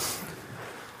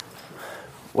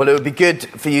Well, it would be good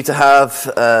for you to have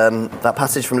that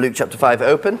passage from Luke chapter 5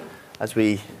 open as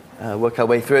we work our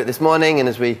way through it this morning and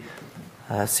as we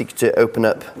seek to open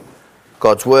up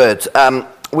God's Word.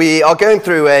 We are going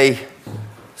through a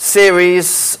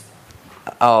series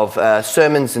of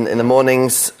sermons in the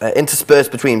mornings,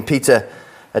 interspersed between Peter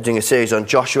doing a series on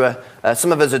Joshua.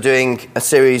 Some of us are doing a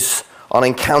series on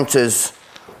encounters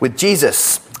with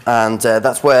Jesus, and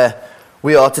that's where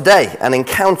we are today, an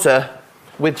encounter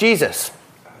with Jesus.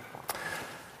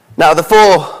 Now, the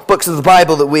four books of the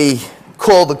Bible that we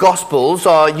call the Gospels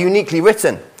are uniquely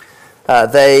written.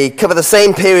 They cover the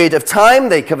same period of time.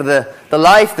 They cover the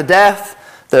life, the death,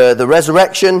 the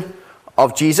resurrection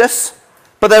of Jesus.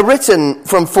 But they're written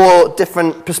from four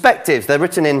different perspectives. They're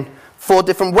written in four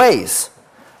different ways.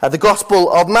 The Gospel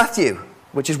of Matthew,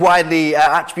 which is widely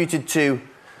attributed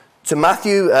to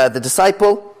Matthew, the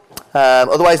disciple,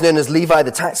 otherwise known as Levi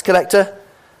the tax collector,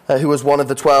 who was one of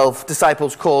the 12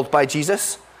 disciples called by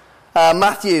Jesus.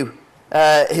 Matthew,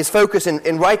 his focus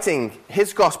in writing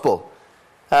his gospel,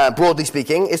 broadly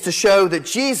speaking, is to show that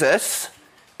Jesus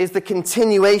is the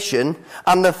continuation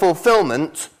and the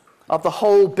fulfillment of the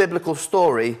whole biblical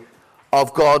story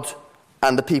of God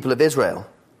and the people of Israel.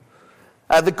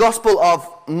 The Gospel of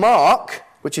Mark,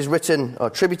 which is written or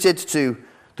attributed to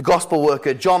the gospel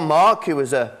worker John Mark, who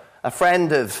was a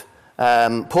friend of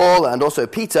Paul and also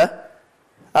Peter.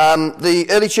 The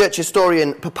early church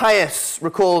historian Papias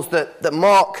recalls that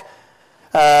Mark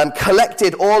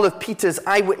collected all of Peter's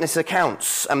eyewitness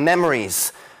accounts and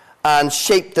memories and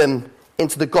shaped them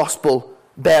into the gospel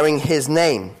bearing his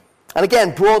name. And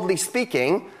again, broadly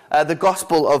speaking, the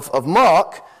Gospel of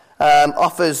Mark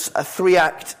offers a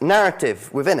three-act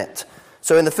narrative within it.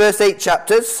 So in the first 8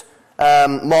 chapters,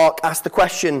 Mark asks the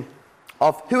question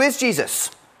of who is Jesus?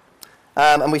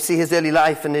 And we see his early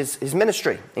life and his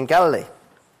ministry in Galilee.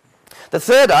 The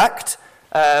third act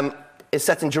is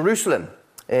set in Jerusalem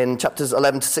in chapters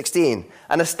 11 to 16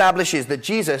 and establishes that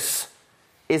Jesus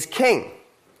is king.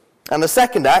 And the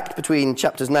second act, between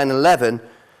chapters 9 and 11,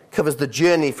 covers the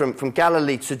journey from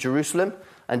Galilee to Jerusalem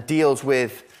and deals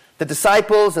with the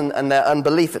disciples and their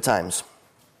unbelief at times.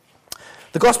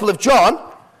 The Gospel of John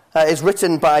is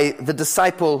written by the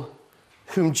disciple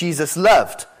whom Jesus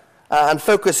loved and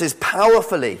focuses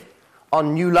powerfully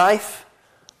on new life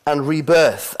and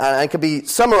rebirth, and can be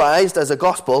summarized as a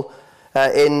gospel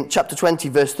in chapter 20,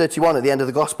 verse 31 at the end of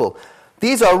the gospel.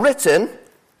 These are written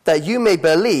that you may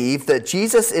believe that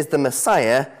Jesus is the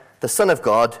Messiah, the Son of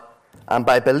God, and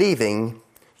by believing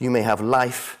you may have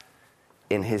life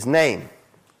in his name.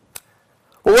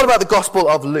 Well, what about the Gospel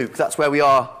of Luke? That's where we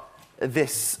are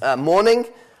this morning.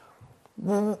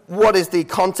 What is the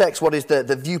context? What is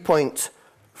the viewpoint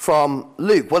from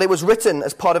Luke? Well, it was written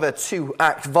as part of a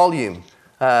 2-act volume,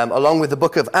 along with the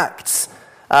book of Acts,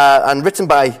 and written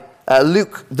by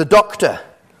Luke the doctor.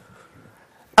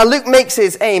 And Luke makes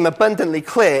his aim abundantly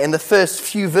clear in the first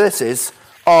few verses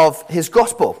of his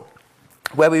gospel,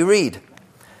 where we read,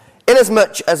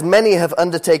 "Inasmuch as many have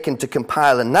undertaken to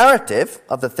compile a narrative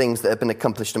of the things that have been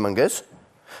accomplished among us,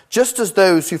 just as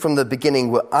those who from the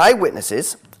beginning were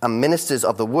eyewitnesses and ministers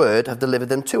of the word have delivered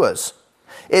them to us,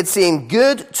 it seemed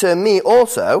good to me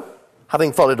also,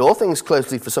 having followed all things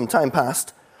closely for some time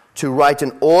past, to write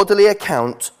an orderly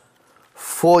account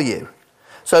for you."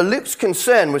 So Luke's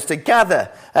concern was to gather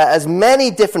as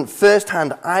many different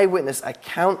first-hand eyewitness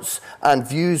accounts and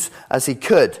views as he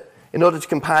could in order to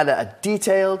compile a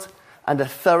detailed and a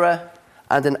thorough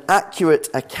and an accurate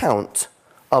account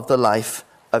of the life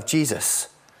of Jesus.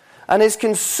 And his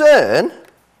concern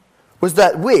was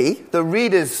that we, the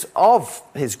readers of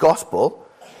his gospel,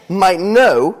 might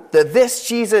know that this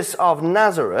Jesus of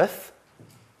Nazareth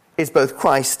is both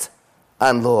Christ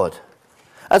and Lord.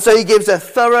 And so he gives a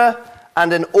thorough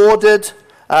and an ordered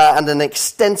and an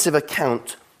extensive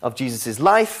account of Jesus'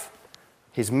 life,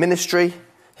 his ministry,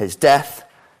 his death,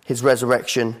 his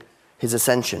resurrection, his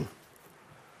ascension.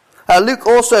 Luke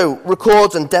also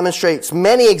records and demonstrates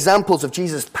many examples of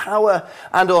Jesus' power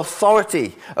and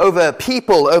authority over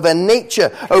people, over nature,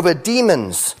 over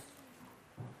demons.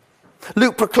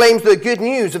 Luke proclaims the good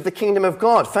news of the kingdom of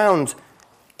God found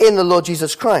in the Lord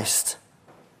Jesus Christ.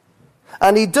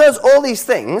 And he does all these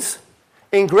things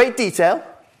in great detail,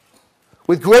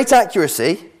 with great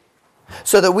accuracy,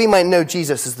 so that we might know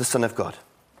Jesus as the Son of God.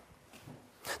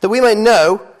 That we might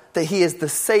know that he is the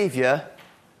Savior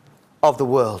of the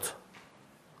world.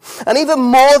 And even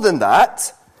more than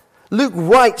that, Luke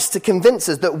writes to convince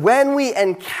us that when we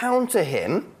encounter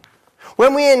him,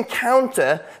 when we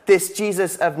encounter this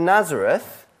Jesus of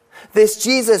Nazareth, this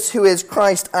Jesus who is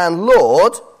Christ and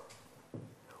Lord,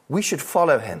 we should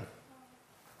follow him.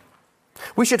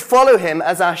 We should follow him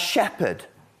as our shepherd.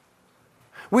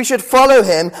 We should follow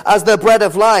him as the bread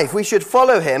of life. We should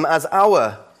follow him as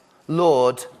our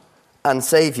Lord and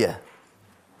Saviour.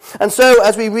 And so,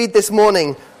 as we read this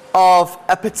morning of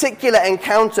a particular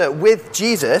encounter with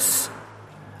Jesus,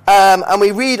 and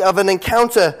we read of an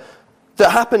encounter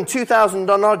that happened 2,000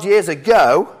 and odd years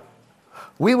ago,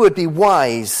 we would be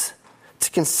wise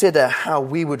to consider how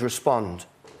we would respond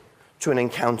to an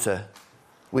encounter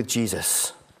with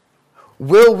Jesus.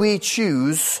 Will we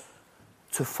choose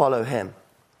to follow him?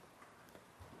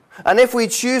 And if we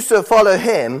choose to follow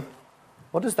him,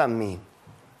 what does that mean?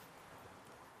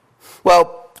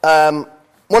 Well,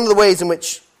 one of the ways in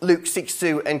which Luke seeks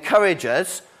to encourage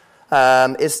us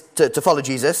is to follow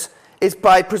Jesus is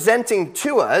by presenting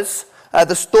to us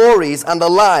the stories and the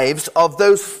lives of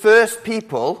those first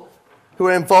people who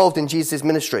were involved in Jesus'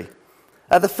 ministry.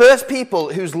 The first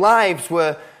people whose lives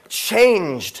were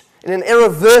changed in an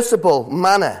irreversible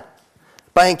manner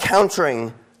by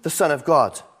encountering the Son of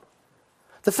God.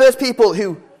 The first people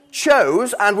who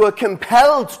chose and were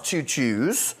compelled to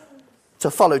choose to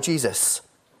follow Jesus.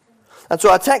 And so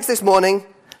our text this morning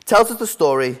tells us the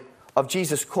story of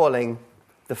Jesus calling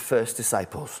the first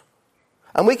disciples.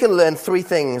 And we can learn three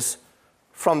things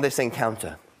from this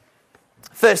encounter.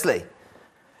 Firstly,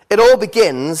 it all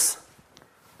begins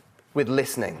with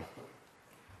listening.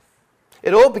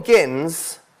 It all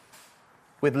begins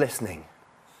with listening.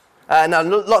 Now,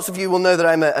 lots of you will know that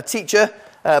I'm a teacher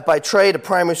by trade, a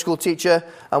primary school teacher,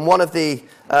 and one of the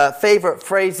favorite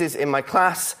phrases in my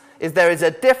class is there is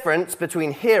a difference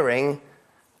between hearing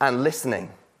and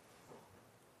listening.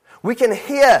 We can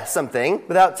hear something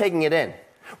without taking it in.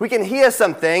 We can hear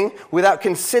something without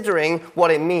considering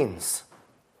what it means.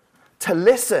 To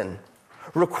listen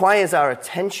requires our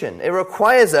attention. It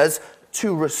requires us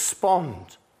to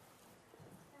respond.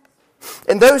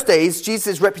 In those days,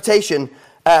 Jesus' reputation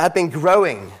had been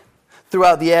growing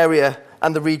throughout the area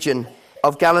and the region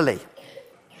of Galilee.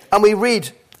 And we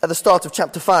read at the start of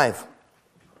chapter 5.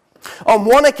 On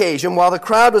one occasion, while the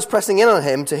crowd was pressing in on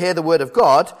him to hear the word of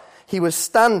God, he was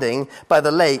standing by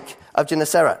the lake of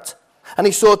Gennesaret. And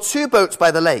he saw two boats by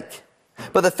the lake,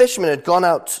 but the fishermen had gone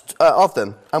out of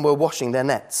them and were washing their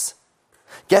nets.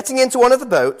 Getting into one of the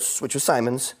boats, which was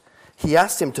Simon's, he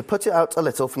asked him to put it out a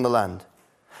little from the land.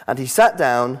 And he sat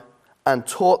down and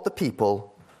taught the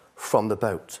people from the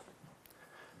boat.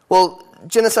 Well,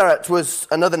 Gennesaret was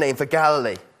another name for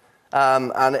Galilee.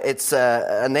 And it's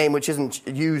a name which isn't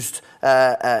used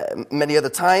many other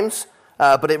times.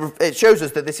 But it shows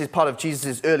us that this is part of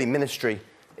Jesus' early ministry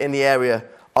in the area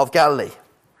of Galilee.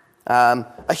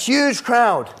 A huge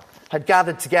crowd had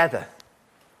gathered together.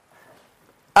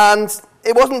 And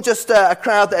it wasn't just a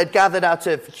crowd that had gathered out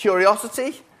of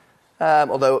curiosity,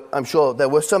 although I'm sure there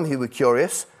were some who were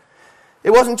curious.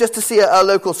 It wasn't just to see a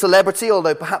local celebrity,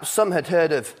 although perhaps some had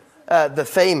heard of the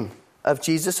fame of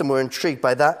Jesus and were intrigued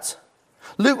by that.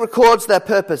 Luke records their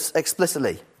purpose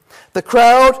explicitly. The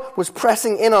crowd was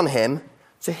pressing in on him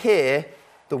to hear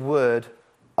the word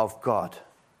of God.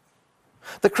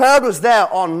 The crowd was there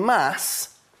en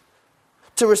masse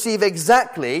to receive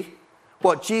exactly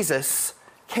what Jesus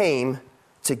came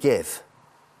to give,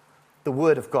 the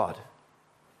word of God.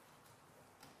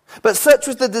 But such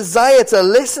was the desire to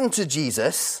listen to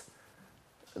Jesus,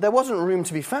 there wasn't room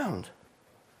to be found.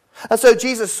 And so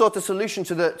Jesus sought a solution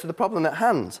to the problem at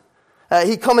hand.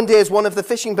 He commandeers one of the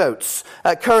fishing boats,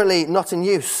 currently not in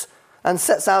use, and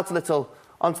sets out a little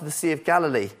onto the Sea of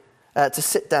Galilee to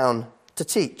sit down to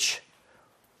teach.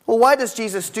 Well, why does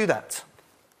Jesus do that?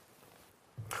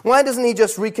 Why doesn't he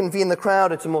just reconvene the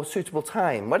crowd at a more suitable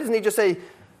time? Why doesn't he just say,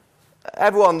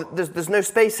 everyone, there's no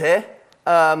space here.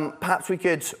 Perhaps we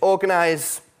could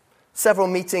organize several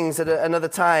meetings at another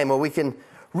time, or we can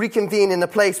reconvene in a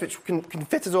place which can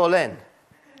fit us all in.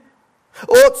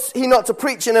 Ought he not to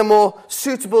preach in a more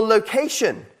suitable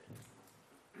location?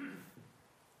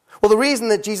 Well, the reason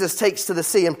that Jesus takes to the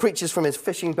sea and preaches from his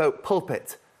fishing boat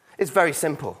pulpit is very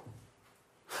simple.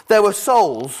 There were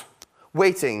souls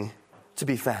waiting to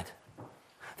be fed.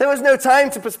 There was no time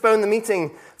to postpone the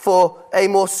meeting for a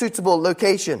more suitable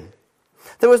location.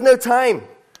 There was no time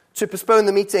to postpone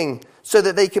the meeting so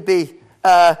that they could be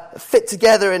fit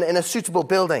together in a suitable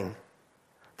building.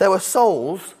 There were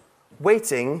souls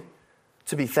waiting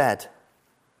to be fed.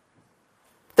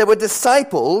 There were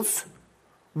disciples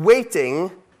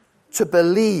waiting to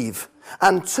believe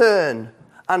and turn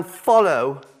and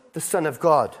follow the Son of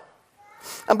God.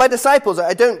 And by disciples,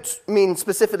 I don't mean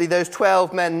specifically those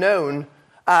 12 men known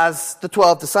as the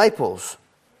 12 disciples.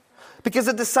 Because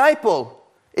a disciple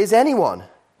is anyone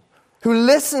who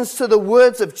listens to the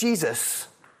words of Jesus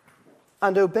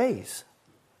and obeys.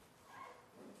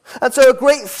 And so a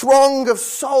great throng of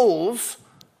souls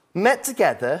met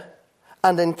together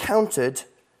and encountered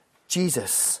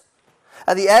Jesus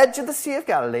at the edge of the Sea of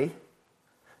Galilee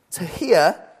to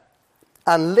hear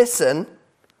and listen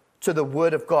to the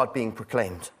word of God being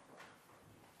proclaimed.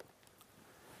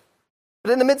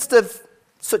 But in the midst of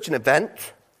such an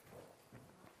event,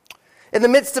 in the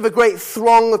midst of a great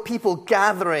throng of people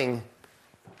gathering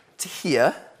to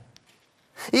hear,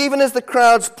 even as the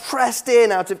crowds pressed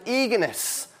in out of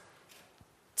eagerness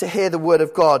to hear the word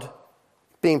of God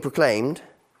being proclaimed,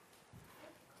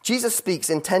 Jesus speaks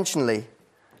intentionally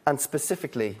and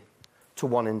specifically to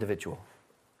one individual,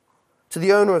 to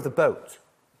the owner of the boat,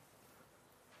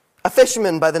 a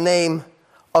fisherman by the name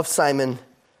of Simon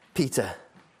Peter.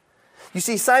 You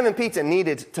see, Simon Peter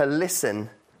needed to listen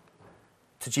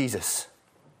to Jesus.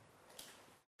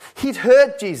 He'd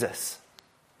heard Jesus.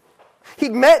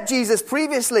 He'd met Jesus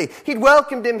previously. He'd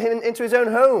welcomed him into his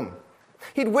own home.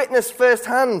 He'd witnessed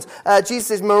firsthand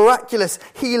Jesus' miraculous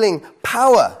healing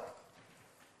power.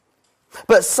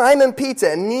 But Simon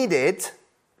Peter needed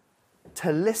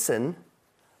to listen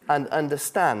and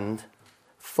understand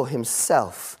for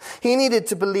himself. He needed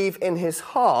to believe in his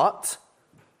heart,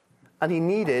 and he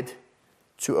needed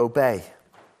to obey.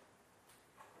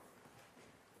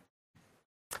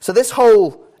 So this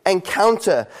whole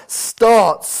encounter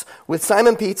starts with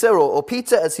Simon Peter, or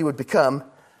Peter as he would become,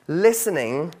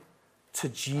 listening to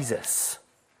Jesus.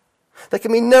 There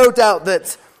can be no doubt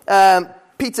that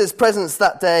Peter's presence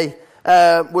that day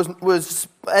was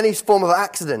any form of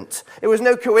accident. It was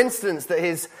no coincidence that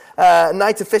his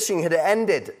night of fishing had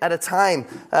ended at a time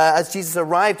as Jesus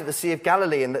arrived at the Sea of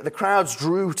Galilee and that the crowds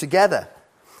drew together.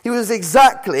 He was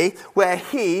exactly where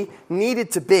he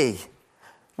needed to be,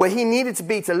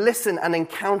 to listen and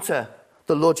encounter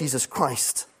the Lord Jesus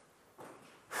Christ.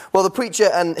 Well, the preacher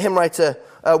and hymn writer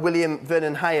William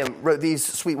Vernon Hyam wrote these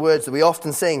sweet words that we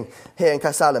often sing here in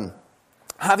Casalem.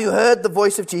 Have you heard the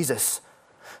voice of Jesus,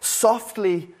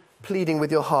 softly pleading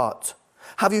with your heart?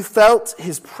 Have you felt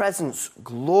his presence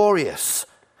glorious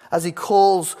as he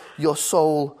calls your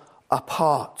soul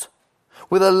apart?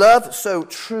 With a love so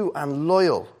true and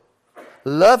loyal,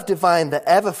 love divine that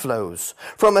ever flows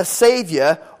from a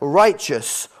Saviour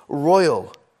righteous,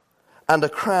 royal, and a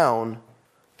crown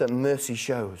that mercy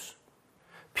shows.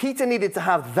 Peter needed to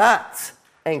have that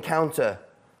encounter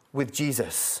with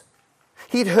Jesus.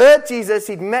 He'd heard Jesus,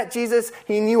 he'd met Jesus,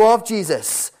 he knew of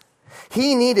Jesus.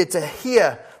 He needed to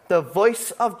hear the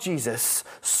voice of Jesus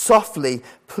softly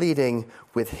pleading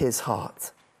with his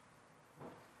heart.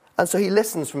 And so he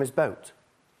listens from his boat.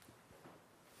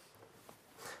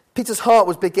 Peter's heart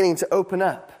was beginning to open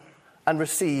up and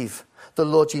receive the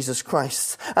Lord Jesus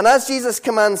Christ. And as Jesus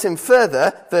commands him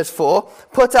further, verse 4,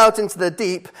 put out into the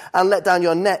deep and let down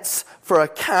your nets for a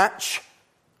catch,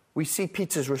 we see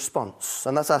Peter's response.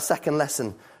 And that's our second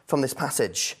lesson from this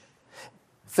passage.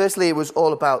 Firstly, it was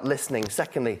all about listening.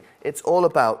 Secondly, it's all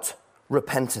about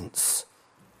repentance.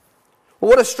 Well,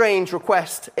 what a strange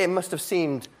request it must have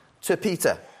seemed to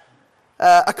Peter.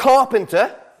 A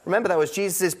carpenter, remember that was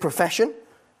Jesus' profession,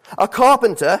 a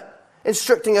carpenter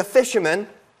instructing a fisherman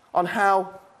on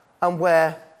how and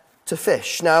where to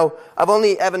fish. Now, I've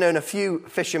only ever known a few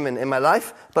fishermen in my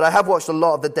life, but I have watched a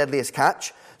lot of The Deadliest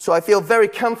Catch, so I feel very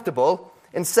comfortable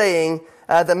in saying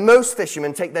that most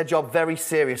fishermen take their job very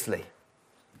seriously.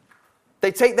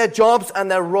 They take their jobs and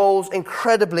their roles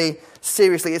incredibly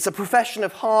seriously. It's a profession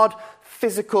of hard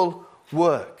physical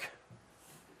work.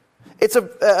 It's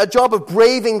a job of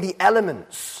braving the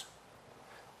elements.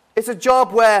 It's a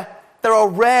job where there are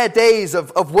rare days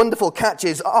of wonderful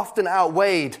catches, often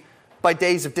outweighed by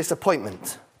days of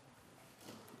disappointment.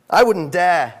 I wouldn't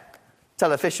dare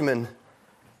tell a fisherman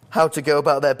how to go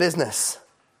about their business.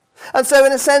 And so,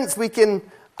 in a sense, we can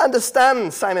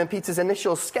understand Simon Peter's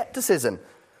initial skepticism.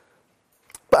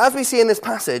 But as we see in this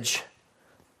passage,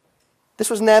 this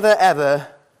was never, ever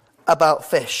about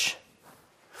fish.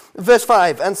 Verse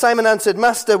 5, and Simon answered,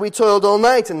 Master, we toiled all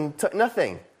night and took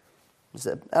nothing. There's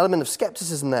an element of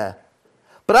skepticism there.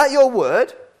 But at your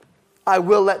word, I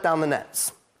will let down the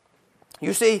nets.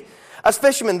 You see, as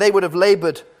fishermen, they would have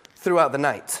labored throughout the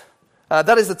night.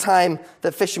 That is the time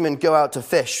that fishermen go out to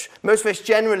fish. Most fish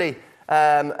generally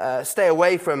stay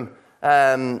away from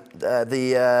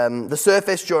the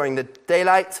surface during the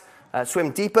daylight,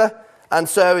 swim deeper. And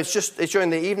so it's during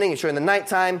the evening, it's during the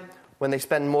nighttime when they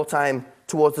spend more time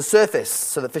towards the surface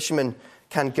so that fishermen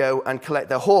can go and collect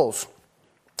their hauls.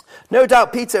 No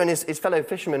doubt Peter and his fellow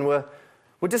fishermen were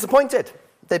disappointed.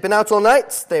 They'd been out all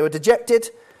night, they were dejected,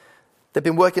 they'd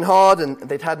been working hard and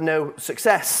they'd had no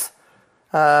success.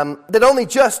 They'd only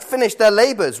just finished their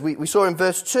labors. We saw in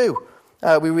verse 2,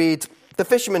 we read, the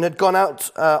fishermen had gone out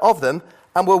of them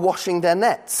and were washing their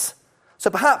nets. So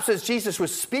perhaps as Jesus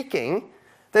was speaking,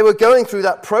 they were going through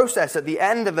that process at the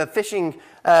end of a fishing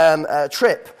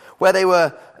trip where they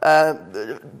were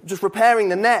just repairing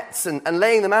the nets and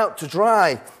laying them out to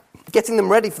dry, getting them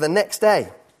ready for the next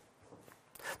day.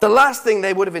 The last thing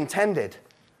they would have intended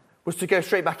was to go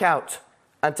straight back out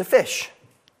and to fish.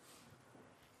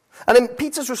 And in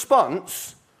Peter's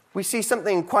response, we see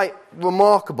something quite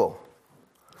remarkable.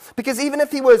 Because even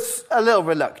if he was a little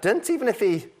reluctant, even if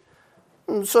he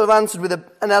sort of answered with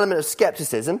an element of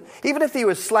skepticism, even if he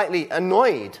was slightly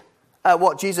annoyed at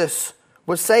what Jesus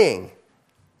was saying,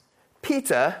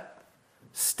 Peter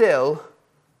still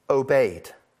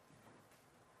obeyed.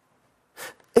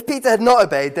 If Peter had not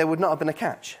obeyed, there would not have been a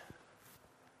catch.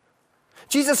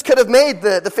 Jesus could have made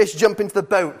the fish jump into the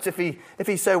boat if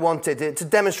he so wanted, to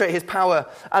demonstrate his power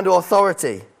and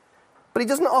authority. But he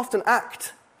doesn't often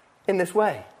act in this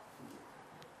way.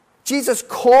 Jesus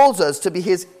calls us to be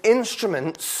his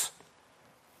instruments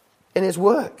in his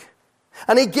work.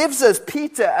 And he gives us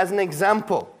Peter as an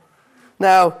example.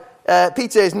 Now,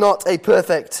 Peter is not a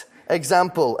perfect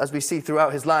example, as we see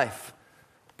throughout his life.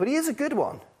 But he is a good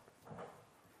one.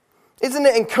 Isn't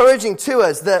it encouraging to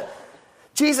us that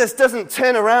Jesus doesn't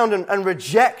turn around and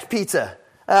reject Peter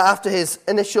after his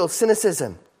initial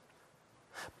cynicism,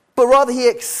 but rather he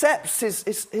accepts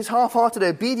his half-hearted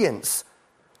obedience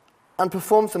and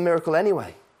performs the miracle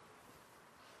anyway.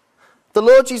 The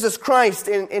Lord Jesus Christ,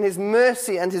 in his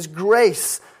mercy and his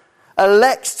grace,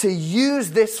 elects to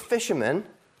use this fisherman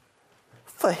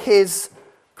for his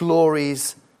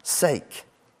glory's sake.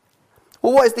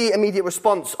 Well, what is the immediate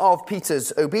response of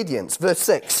Peter's obedience? Verse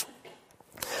 6.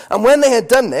 And when they had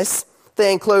done this,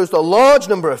 they enclosed a large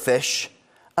number of fish,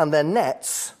 and their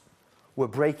nets were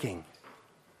breaking.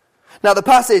 Now, the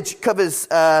passage covers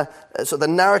sort of the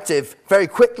narrative very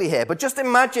quickly here, but just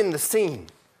imagine the scene.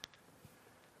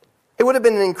 It would have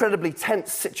been an incredibly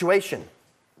tense situation.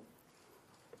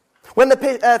 When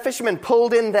the fishermen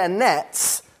pulled in their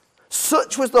nets,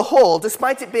 such was the haul,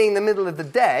 despite it being the middle of the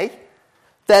day,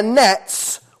 their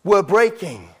nets were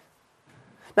breaking.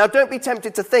 Now, don't be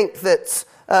tempted to think that,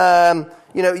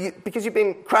 because you've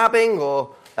been crabbing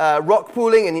or rock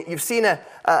pooling and you've seen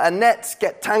a net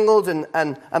get tangled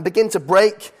and begin to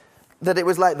break, that it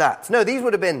was like that. No, these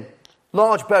would have been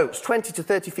large boats, 20 to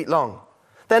 30 feet long.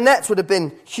 Their nets would have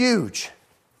been huge.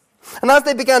 And as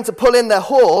they began to pull in their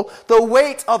haul, the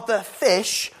weight of the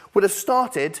fish would have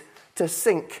started to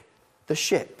sink the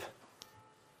ship.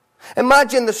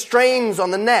 Imagine the strains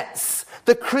on the nets,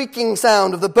 the creaking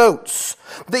sound of the boats,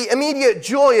 the immediate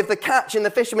joy of the catch in the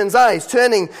fishermen's eyes,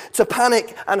 turning to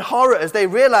panic and horror as they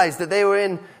realized that they were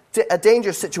in a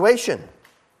dangerous situation.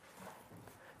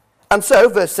 And so,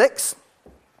 verse 6,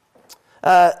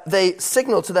 they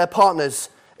signaled to their partners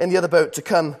in the other boat to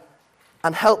come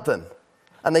and help them.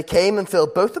 And they came and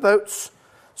filled both the boats,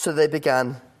 so they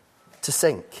began to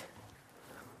sink.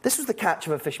 This was the catch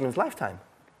of a fisherman's lifetime.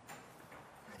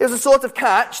 It was a sort of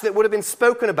catch that would have been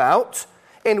spoken about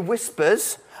in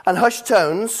whispers and hushed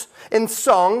tones, in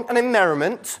song and in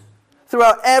merriment,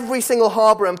 throughout every single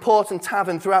harbour and port and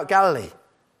tavern throughout Galilee.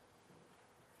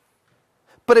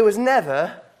 But it was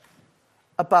never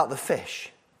about the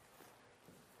fish.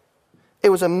 It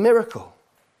was a miracle.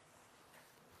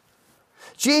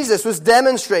 Jesus was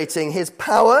demonstrating his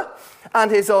power and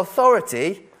his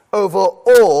authority over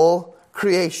all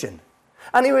creation.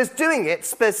 And he was doing it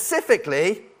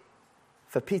specifically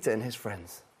for Peter and his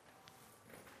friends.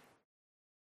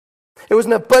 It was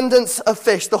an abundance of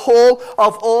fish, the haul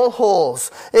of all hauls.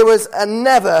 It was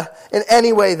never in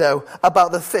any way, though,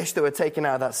 about the fish that were taken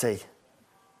out of that sea.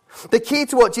 The key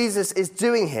to what Jesus is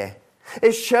doing here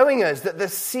is showing us that the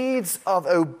seeds of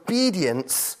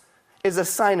obedience is a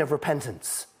sign of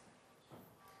repentance.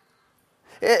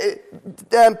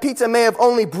 Peter may have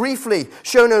only briefly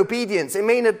shown obedience. It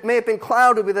may have been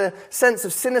clouded with a sense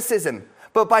of cynicism.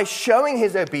 But by showing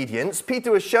his obedience,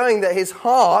 Peter was showing that his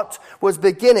heart was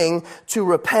beginning to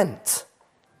repent.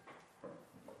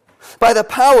 By the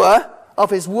power of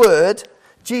his word,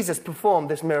 Jesus performed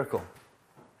this miracle.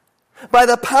 By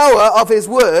the power of his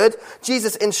word,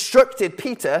 Jesus instructed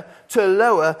Peter to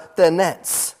lower their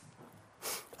nets.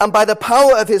 And by the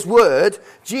power of his word,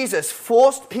 Jesus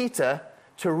forced Peter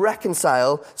to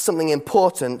reconcile something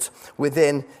important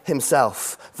within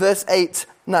himself. Verse 8,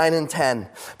 9 and 10.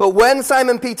 But when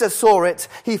Simon Peter saw it,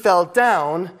 he fell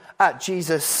down at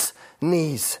Jesus'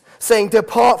 knees, saying,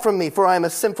 "Depart from me, for I am a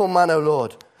sinful man, O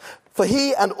Lord." For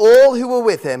he and all who were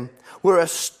with him were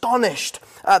astonished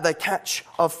at the catch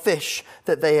of fish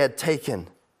that they had taken.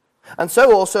 And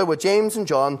so also were James and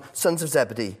John, sons of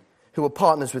Zebedee, who were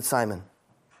partners with Simon.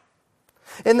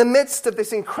 In the midst of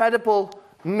this incredible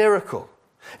miracle,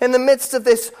 in the midst of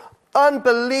this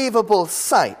unbelievable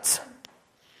sight,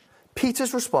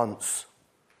 Peter's response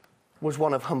was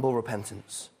one of humble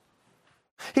repentance.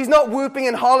 He's not whooping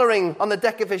and hollering on the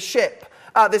deck of his ship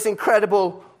at this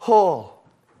incredible haul.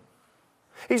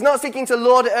 He's not seeking to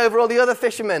lord it over all the other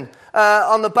fishermen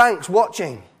on the banks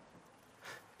watching.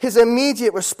 His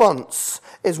immediate response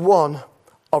is one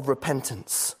of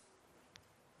repentance.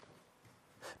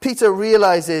 Peter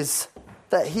realizes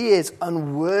that he is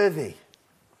unworthy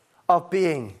of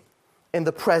being in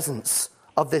the presence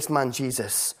of this man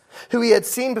Jesus, who he had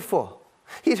seen before,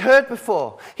 he'd heard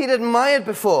before, he'd admired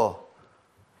before,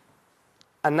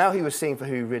 and now he was seeing for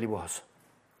who he really was.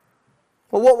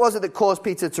 Well, what was it that caused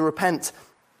Peter to repent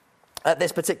at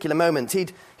this particular moment?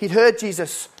 He'd heard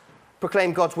Jesus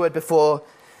proclaim God's word before.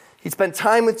 He'd spent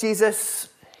time with Jesus.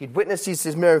 He'd witnessed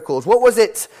Jesus' miracles. What was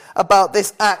it about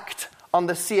this act on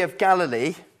the Sea of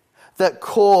Galilee that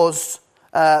caused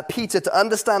Peter to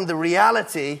understand the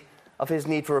reality of his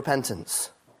need for repentance?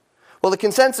 Well, the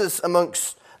consensus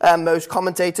amongst most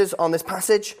commentators on this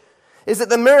passage is that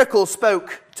the miracle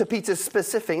spoke to Peter's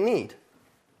specific need.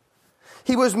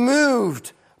 He was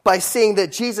moved by seeing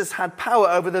that Jesus had power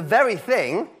over the very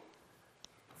thing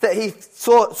that he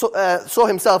saw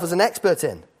himself as an expert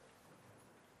in.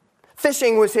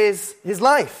 Fishing was his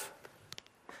life.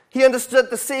 He understood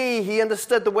the sea. He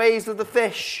understood the ways of the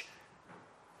fish.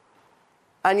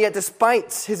 And yet,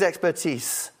 despite his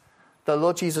expertise, the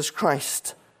Lord Jesus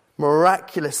Christ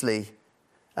miraculously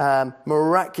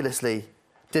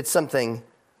did something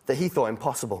that he thought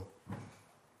impossible.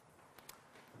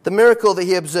 The miracle that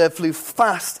he observed flew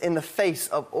fast in the face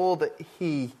of all that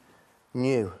he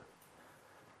knew.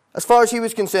 As far as he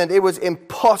was concerned, it was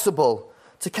impossible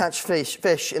to catch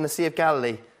fish in the Sea of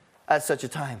Galilee at such a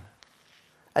time.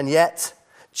 And yet,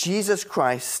 Jesus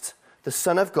Christ, the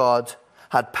Son of God,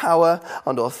 had power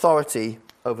and authority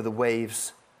over the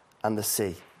waves and the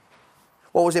sea.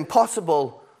 What was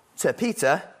impossible to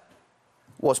Peter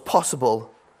was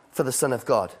possible for the Son of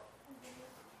God.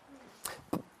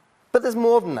 But there's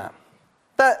more than that.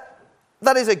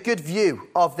 That is a good view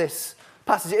of this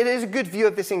passage. It is a good view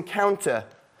of this encounter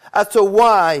as to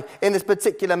why, in this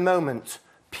particular moment,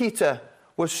 Peter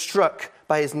was struck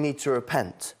by his need to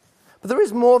repent. But there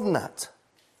is more than that.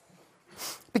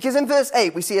 Because in verse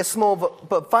 8, we see a small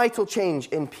but vital change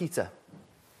in Peter.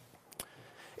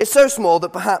 It's so small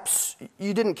that perhaps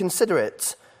you didn't consider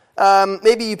it.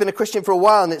 Maybe you've been a Christian for a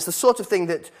while, and it's the sort of thing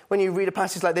that when you read a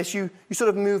passage like this, you sort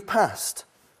of move past.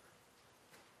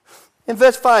 In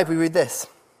verse 5, we read this.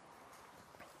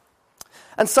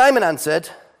 And Simon answered,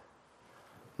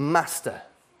 Master.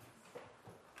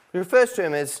 He refers to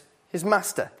him as his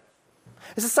master.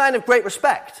 It's a sign of great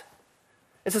respect.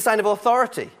 It's a sign of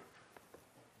authority.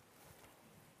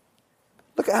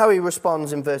 Look at how he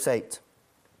responds in verse 8.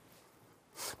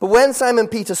 But when Simon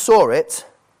Peter saw it,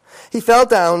 he fell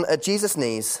down at Jesus'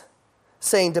 knees,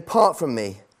 saying, Depart from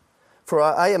me, for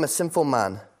I am a sinful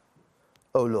man,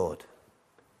 O Lord.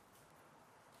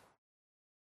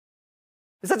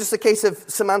 Is that just a case of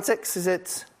semantics? Is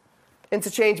it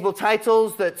interchangeable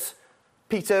titles that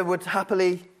Peter would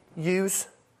happily use?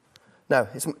 No,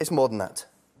 it's more than that.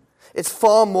 It's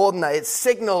far more than that. It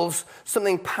signals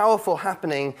something powerful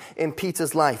happening in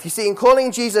Peter's life. You see, in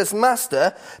calling Jesus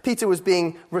Master, Peter was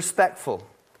being respectful.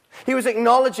 He was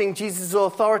acknowledging Jesus'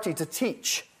 authority to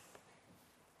teach.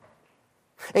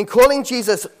 In calling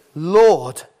Jesus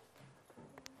Lord,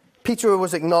 Peter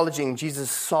was acknowledging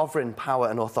Jesus' sovereign power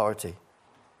and authority.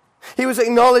 He was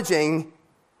acknowledging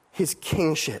his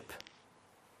kingship.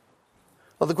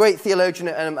 Well, the great theologian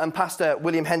and pastor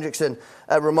William Hendrickson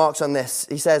remarks on this.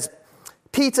 He says,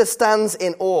 Peter stands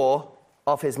in awe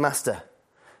of his master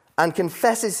and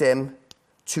confesses him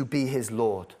to be his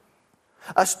Lord.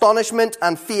 Astonishment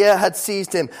and fear had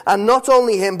seized him, and not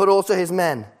only him, but also his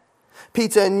men.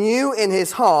 Peter knew in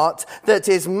his heart that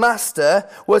his master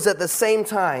was at the same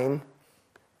time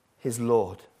his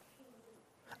Lord,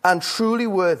 and truly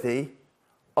worthy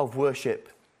of worship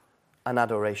and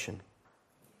adoration. Do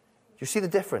you see the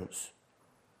difference?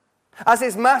 As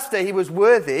his master, he was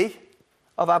worthy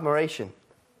of admiration.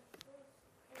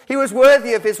 He was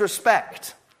worthy of his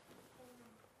respect.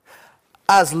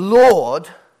 As Lord,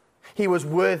 he was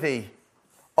worthy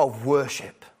of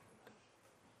worship.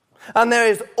 And there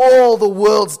is all the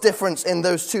world's difference in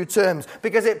those two terms,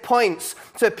 because it points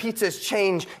to Peter's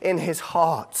change in his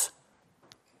heart.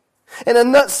 In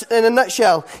a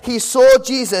nutshell, he saw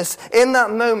Jesus in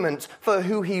that moment for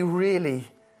who he really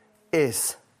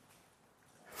is.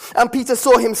 And Peter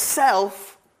saw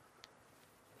himself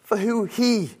for who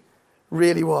he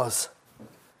really was.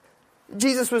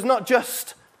 Jesus was not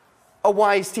just a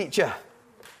wise teacher.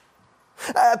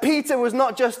 Peter was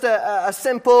not just a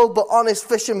simple but honest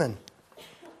fisherman.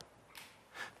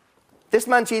 This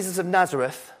man, Jesus of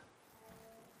Nazareth,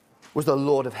 was the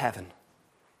Lord of heaven.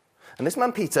 And this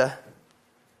man, Peter,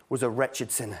 was a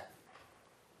wretched sinner.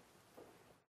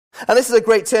 And this is a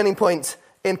great turning point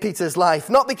in Peter's life,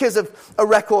 not because of a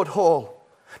record haul,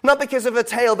 not because of a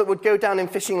tale that would go down in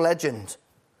fishing legend,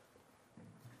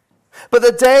 but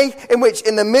the day in which,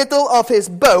 in the middle of his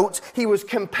boat, he was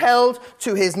compelled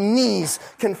to his knees,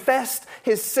 confessed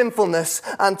his sinfulness,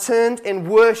 and turned in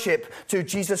worship to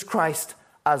Jesus Christ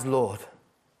as Lord.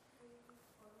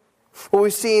 Well,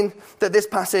 we've seen that this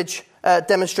passage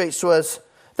demonstrates to us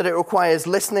that it requires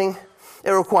listening,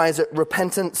 it requires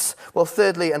repentance. Well,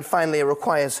 thirdly and finally, it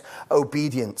requires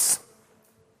obedience.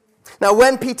 Now,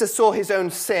 when Peter saw his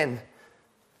own sin,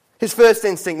 his first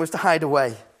instinct was to hide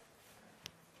away.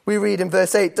 We read in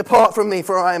verse 8, "Depart from me,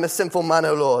 for I am a sinful man,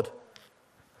 O Lord."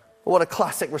 What a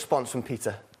classic response from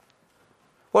Peter.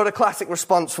 What a classic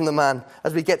response from the man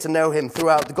as we get to know him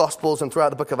throughout the Gospels and throughout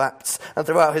the book of Acts and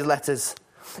throughout his letters.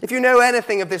 If you know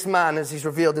anything of this man as he's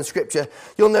revealed in Scripture,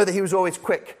 you'll know that he was always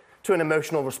quick to an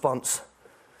emotional response.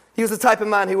 He was the type of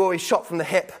man who always shot from the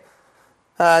hip,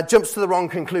 jumps to the wrong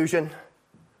conclusion,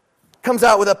 comes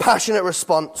out with a passionate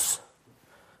response.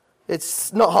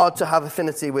 It's not hard to have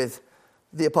affinity with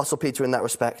the Apostle Peter in that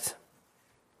respect.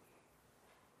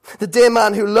 The dear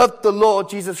man who loved the Lord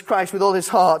Jesus Christ with all his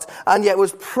heart and yet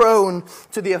was prone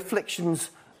to the afflictions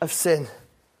of sin.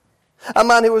 A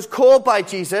man who was called by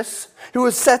Jesus, who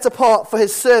was set apart for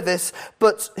his service,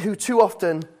 but who too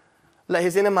often let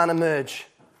his inner man emerge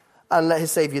and let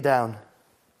his Saviour down.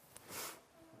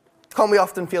 Can't we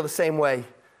often feel the same way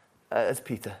as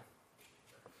Peter?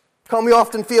 Can't we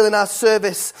often feel in our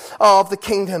service of the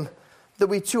kingdom that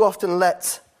we too often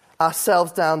let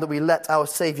ourselves down, that we let our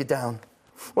Saviour down?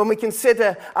 When we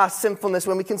consider our sinfulness,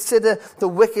 when we consider the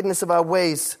wickedness of our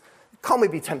ways, can't we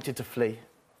be tempted to flee?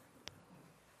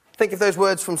 Think of those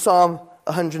words from Psalm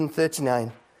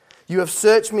 139. "You have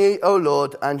searched me, O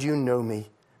Lord, and you know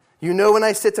me. You know when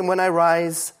I sit and when I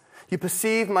rise. You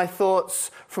perceive my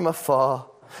thoughts from afar.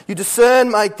 You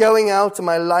discern my going out and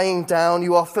my lying down.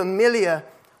 You are familiar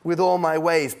with all my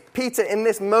ways." Peter, in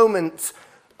this moment,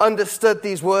 understood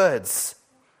these words.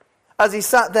 As he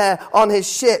sat there on his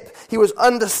ship, he was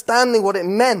understanding what it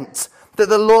meant that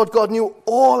the Lord God knew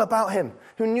all about him,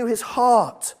 who knew his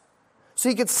heart. So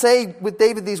he could say with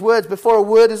David these words, "Before a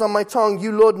word is on my tongue,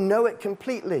 you, Lord, know it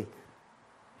completely.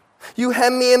 You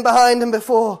hem me in behind and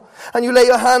before, and you lay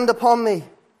your hand upon me.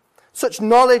 Such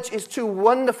knowledge is too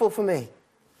wonderful for me,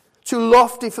 too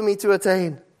lofty for me to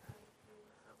attain.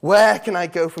 Where can I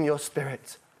go from your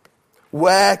spirit?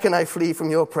 Where can I flee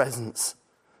from your presence?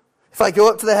 If I go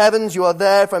up to the heavens, you are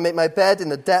there. If I make my bed in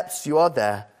the depths, you are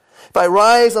there. If I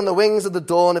rise on the wings of the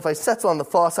dawn, if I settle on the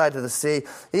far side of the sea,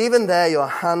 even there your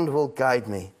hand will guide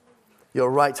me. Your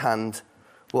right hand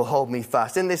will hold me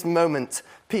fast." In this moment,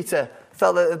 Peter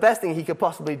felt that the best thing he could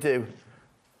possibly do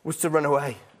was to run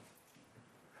away.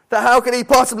 That how could he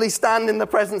possibly stand in the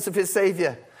presence of his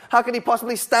Saviour? How could he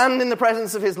possibly stand in the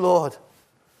presence of his Lord?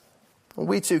 And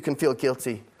we too can feel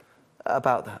guilty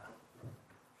about that.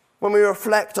 When we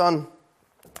reflect on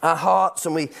our hearts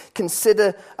and we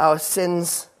consider our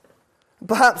sins,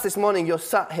 perhaps this morning you're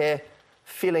sat here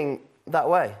feeling that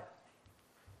way.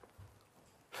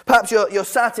 Perhaps you're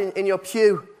sat in your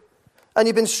pew and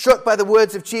you've been struck by the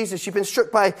words of Jesus. You've been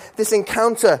struck by this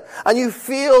encounter and you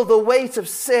feel the weight of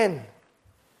sin.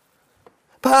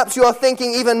 Perhaps you are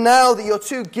thinking even now that you're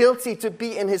too guilty to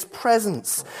be in his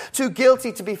presence, too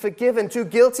guilty to be forgiven, too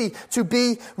guilty to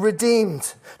be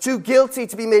redeemed, too guilty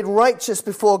to be made righteous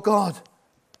before God.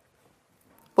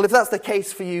 Well, if that's the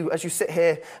case for you as you sit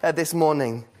here this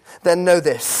morning, then know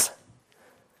this.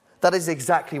 That is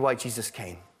exactly why Jesus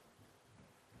came.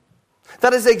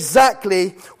 That is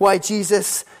exactly why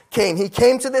Jesus came. He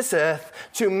came to this earth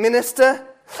to minister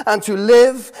and to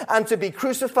live and to be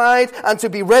crucified and to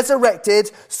be resurrected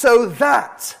so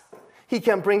that he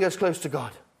can bring us close to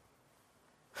God.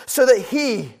 So that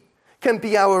he can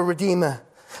be our Redeemer.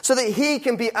 So that he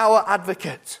can be our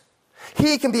advocate.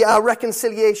 He can be our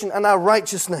reconciliation and our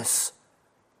righteousness.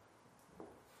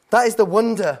 That is the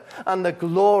wonder and the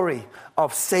glory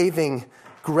of saving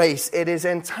grace. It is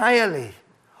entirely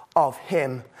of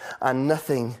him and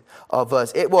nothing of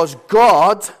us. It was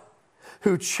God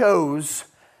who chose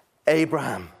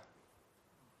Abraham.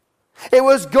 It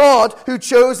was God who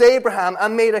chose Abraham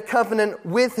and made a covenant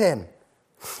with him.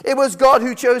 It was God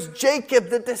who chose Jacob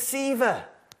the deceiver,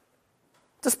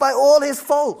 despite all his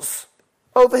faults,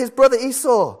 over his brother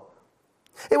Esau.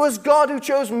 It was God who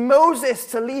chose Moses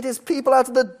to lead his people out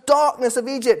of the darkness of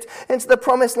Egypt into the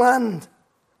promised land.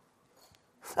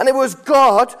 And it was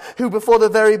God who, before the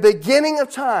very beginning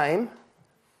of time,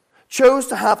 chose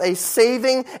to have a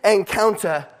saving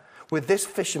encounter with this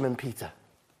fisherman, Peter.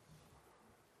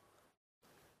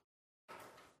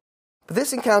 But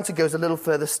this encounter goes a little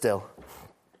further still.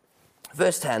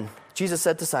 Verse 10, Jesus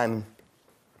said to Simon,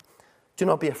 "Do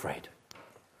not be afraid.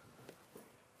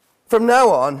 From now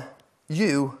on,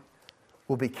 you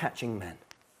will be catching men."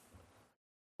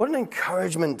 What an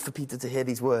encouragement for Peter to hear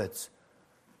these words.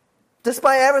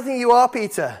 Despite everything you are,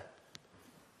 Peter,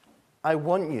 I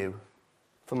want you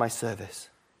for my service.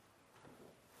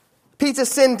 Peter's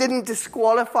sin didn't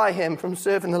disqualify him from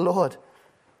serving the Lord.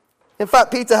 In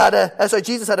fact,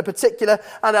 Jesus had a particular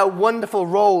and a wonderful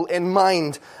role in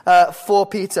mind for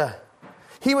Peter.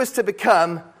 He was to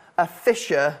become a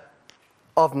fisher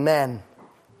of men.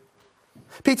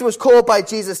 Peter was called by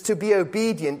Jesus to be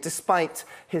obedient despite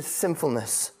his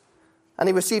sinfulness. And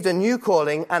he received a new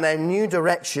calling and a new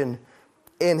direction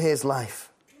in his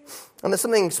life. And there's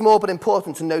something small but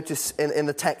important to notice in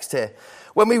the text here.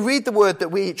 When we read the word that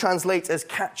we translate as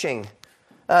catching,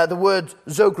 the word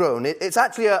zogron, it's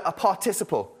actually a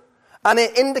participle. And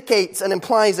it indicates and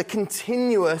implies a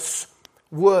continuous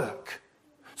work.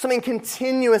 Something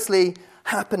continuously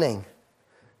happening.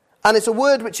 And it's a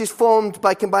word which is formed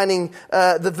by combining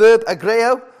the verb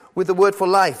agreo with the word for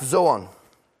life, zoon.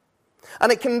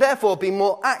 And it can therefore be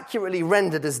more accurately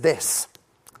rendered as this.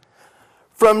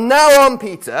 From now on,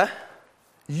 Peter,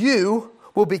 you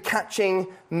will be catching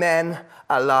men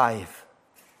alive.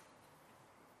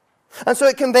 And so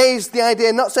it conveys the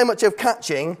idea not so much of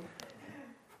catching,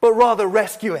 but rather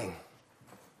rescuing.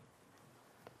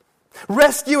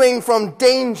 Rescuing from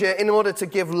danger in order to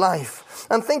give life.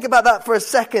 And think about that for a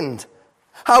second.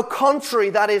 How contrary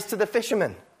that is to the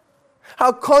fishermen.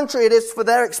 How contrary it is for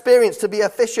their experience to be a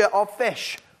fisher of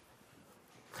fish.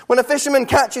 When a fisherman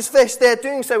catches fish, they're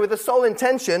doing so with the sole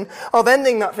intention of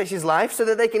ending that fish's life so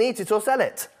that they can eat it or sell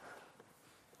it.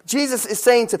 Jesus is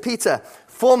saying to Peter,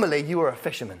 formerly you were a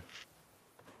fisherman.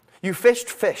 You fished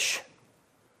fish.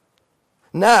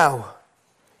 Now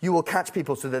you will catch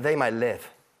people so that they might live.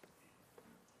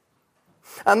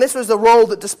 And this was the role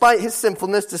that despite his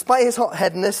sinfulness, despite his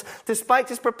hot-headedness, despite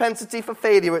his propensity for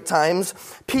failure at times,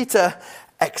 Peter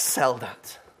excelled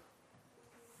at.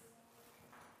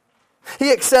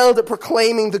 He excelled at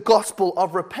proclaiming the gospel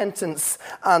of repentance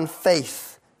and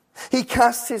faith. He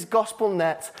cast his gospel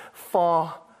net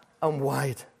far and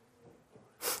wide.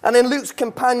 And in Luke's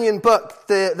companion book,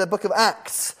 the book of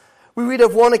Acts, we read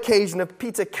of one occasion of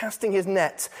Peter casting his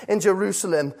net in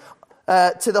Jerusalem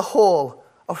to the hall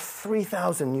of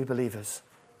 3,000 new believers.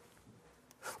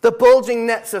 The bulging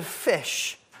nets of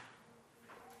fish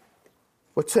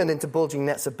were turned into bulging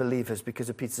nets of believers because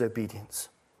of Peter's obedience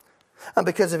and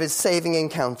because of his saving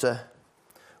encounter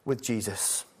with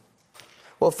Jesus.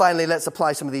 Well, finally, let's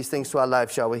apply some of these things to our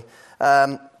lives, shall we?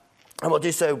 And we'll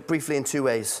do so briefly in two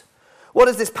ways. What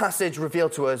does this passage reveal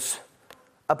to us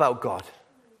about God?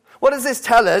 What does this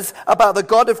tell us about the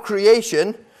God of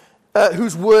creation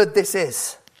whose word this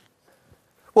is?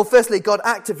 Well, firstly, God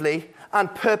actively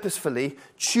and purposefully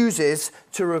chooses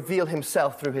to reveal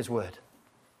himself through his word.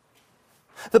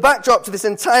 The backdrop to this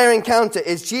entire encounter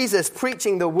is Jesus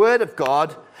preaching the word of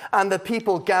God and the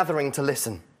people gathering to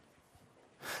listen.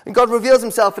 And God reveals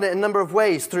himself in a number of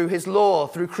ways, through his law,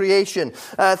 through creation,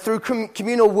 through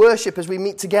communal worship as we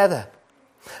meet together.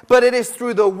 But it is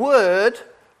through the word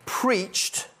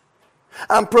preached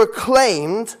and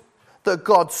proclaimed that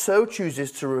God so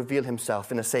chooses to reveal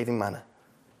himself in a saving manner.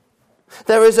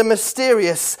 There is a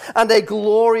mysterious and a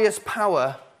glorious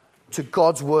power to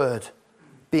God's word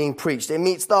being preached. It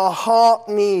meets the heart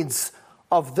needs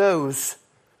of those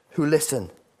who listen.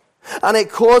 And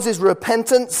it causes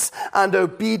repentance and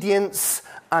obedience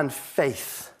and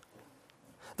faith.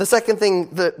 The second thing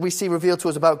that we see revealed to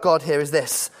us about God here is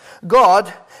this.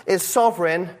 God is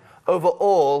sovereign over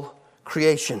all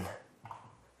creation.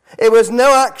 It was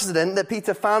no accident that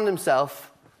Peter found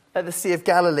himself at the Sea of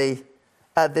Galilee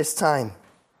at this time.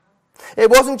 It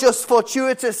wasn't just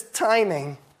fortuitous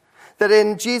timing that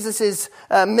in Jesus'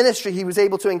 ministry he was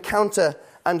able to encounter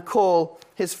and call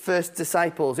his first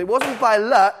disciples. It wasn't by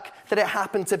luck that it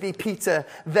happened to be Peter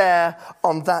there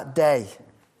on that day.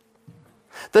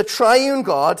 The triune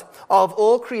God of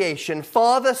all creation,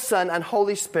 Father, Son, and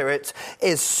Holy Spirit,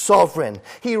 is sovereign.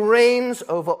 He reigns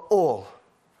over all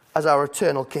as our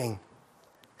eternal King.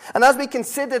 And as we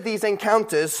consider these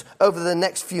encounters over the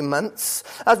next few months,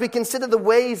 as we consider the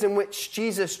ways in which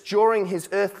Jesus, during his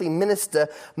earthly ministry,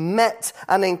 met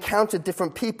and encountered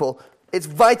different people, it's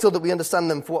vital that we understand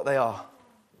them for what they are.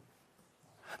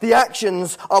 The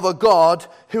actions of a God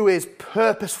who is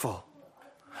purposeful.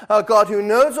 A God who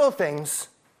knows all things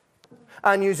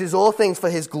and uses all things for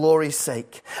his glory's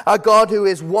sake. A God who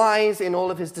is wise in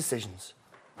all of his decisions.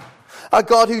 A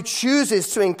God who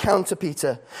chooses to encounter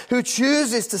Peter, who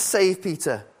chooses to save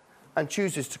Peter, and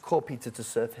chooses to call Peter to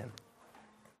serve him.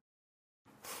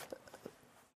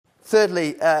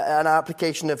 Thirdly, an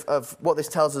application of what this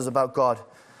tells us about God.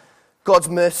 God's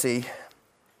mercy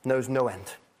knows no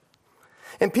end.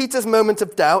 In Peter's moment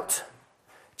of doubt,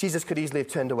 Jesus could easily have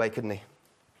turned away, couldn't he?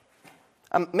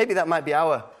 And maybe that might be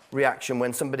our reaction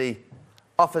when somebody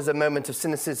offers a moment of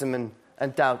cynicism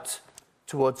and doubt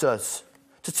towards us.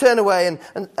 To turn away,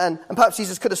 and perhaps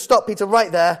Jesus could have stopped Peter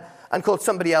right there and called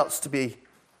somebody else to be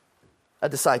a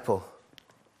disciple.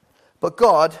 But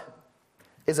God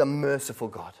is a merciful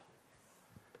God.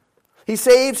 He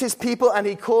saves his people and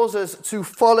he calls us to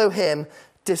follow him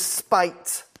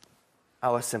despite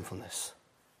our sinfulness.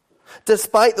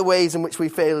 Despite the ways in which we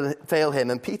fail him.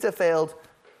 And Peter failed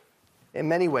in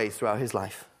many ways throughout his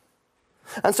life.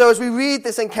 And so as we read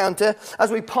this encounter,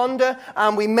 as we ponder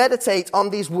and we meditate on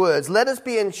these words, let us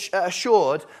be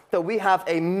assured that we have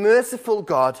a merciful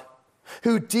God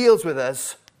who deals with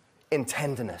us in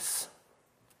tenderness.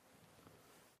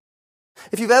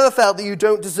 If you've ever felt that you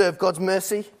don't deserve God's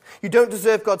mercy, you don't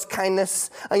deserve God's kindness,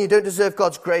 and you don't deserve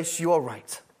God's grace, you are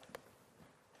right.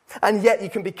 And yet you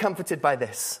can be comforted by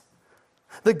this.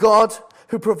 The God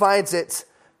who provides it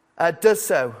does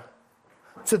so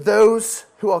to those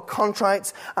who are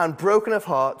contrite and broken of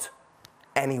heart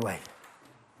anyway.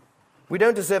 We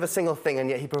don't deserve a single thing, and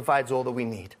yet he provides all that we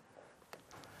need.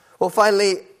 Well,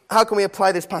 finally, how can we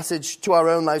apply this passage to our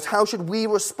own lives? How should we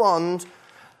respond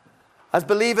as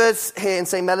believers here in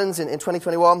St. Mellons in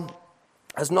 2021,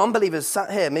 as non-believers sat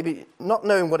here, maybe not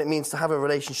knowing what it means to have a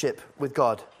relationship with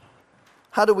God?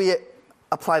 How do we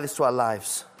apply this to our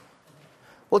lives?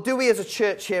 Well, do we as a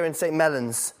church here in St.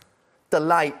 Mellons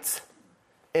delight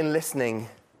in listening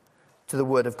to the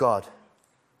Word of God?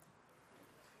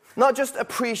 Not just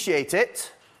appreciate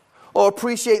it, or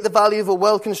appreciate the value of a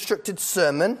well-constructed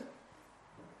sermon.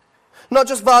 Not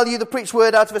just value the preached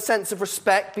word out of a sense of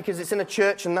respect because it's in a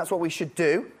church and that's what we should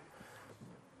do.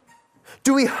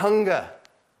 Do we hunger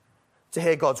to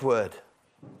hear God's word?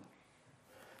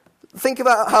 Think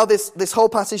about how this whole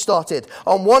passage started.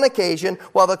 On one occasion,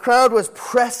 while the crowd was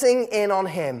pressing in on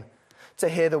him to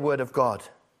hear the word of God.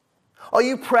 Are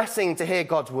you pressing to hear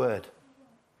God's word?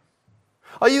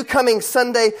 Are you coming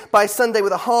Sunday by Sunday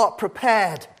with a heart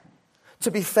prepared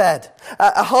to be fed?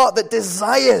 A heart that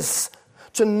desires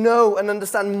to know and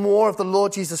understand more of the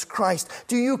Lord Jesus Christ?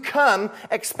 Do you come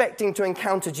expecting to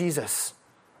encounter Jesus?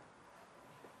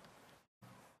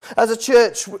 As a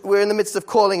church, we're in the midst of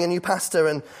calling a new pastor,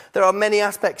 and there are many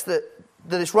aspects that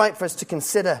it's right for us to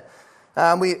consider.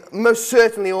 We most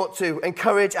certainly ought to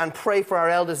encourage and pray for our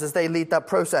elders as they lead that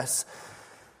process.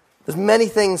 There's many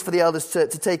things for the elders to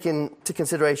take into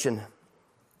consideration.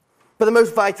 But the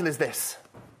most vital is this.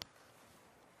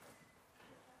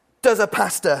 Does a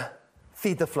pastor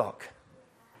feed the flock?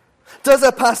 Does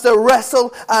a pastor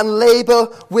wrestle and labor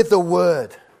with the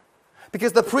word?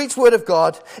 Because the preached word of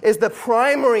God is the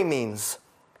primary means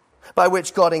by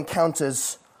which God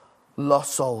encounters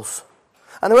lost souls.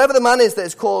 And whoever the man is that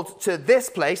is called to this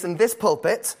place and this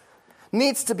pulpit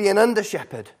needs to be an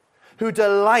under-shepherd who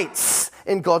delights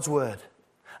in God's word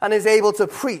and is able to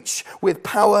preach with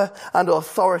power and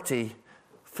authority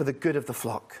for the good of the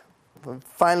flock.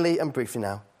 Finally and briefly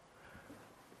now,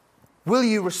 will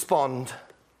you respond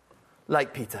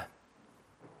like Peter?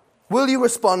 Will you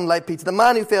respond like Peter, the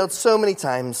man who failed so many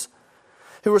times,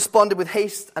 who responded with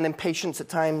haste and impatience at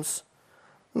times,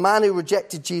 the man who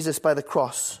rejected Jesus by the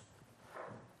cross,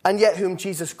 and yet whom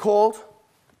Jesus called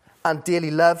and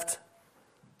dearly loved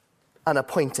and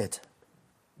appointed?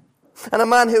 And a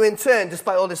man who in turn,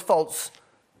 despite all his faults,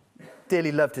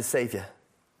 dearly loved his Saviour.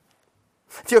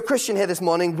 If you're a Christian here this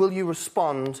morning, will you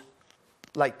respond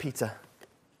like Peter?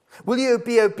 Will you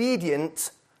be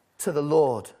obedient to the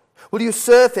Lord? Will you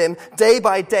serve him day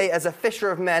by day as a fisher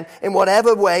of men in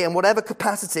whatever way and whatever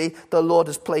capacity the Lord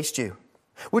has placed you?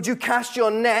 Would you cast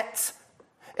your net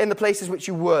in the places which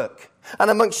you work and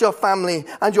amongst your family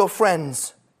and your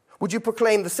friends? Would you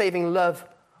proclaim the saving love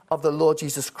of the Lord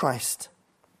Jesus Christ?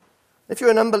 If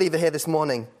you're an unbeliever here this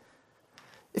morning,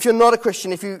 if you're not a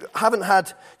Christian, if you haven't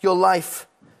had your life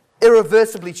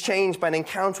irreversibly changed by an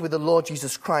encounter with the Lord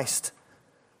Jesus Christ,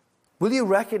 will you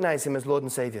recognize him as Lord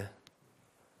and Savior?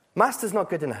 Master's not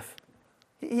good enough.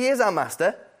 He is our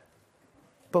master.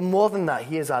 But more than that,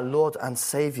 he is our Lord and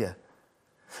Savior.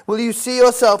 Will you see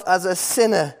yourself as a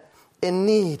sinner in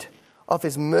need of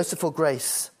his merciful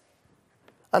grace,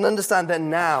 and understand that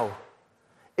now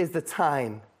is the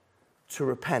time to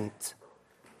repent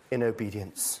in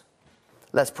obedience.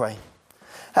 Let's pray.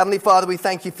 Heavenly Father, we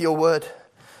thank you for your word.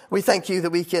 We thank you that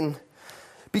we can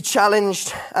be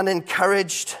challenged and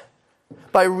encouraged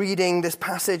by reading this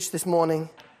passage this morning.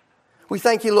 We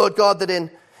thank you, Lord God, that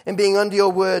in being under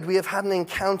your word, we have had an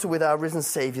encounter with our risen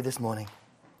Savior this morning.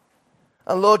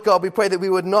 And Lord God, we pray that we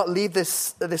would not leave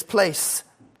this place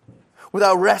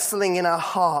without wrestling in our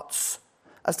hearts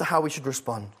as to how we should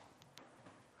respond.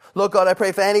 Lord God, I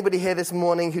pray for anybody here this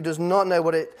morning who does not know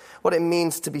what it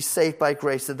means to be saved by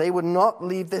grace, that they would not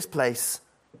leave this place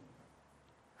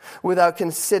without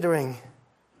considering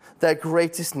their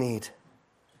greatest need,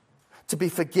 to be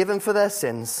forgiven for their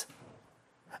sins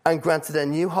and granted a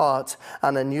new heart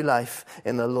and a new life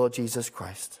in the Lord Jesus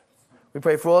Christ. We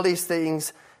pray for all these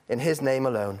things in his name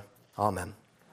alone. Amen.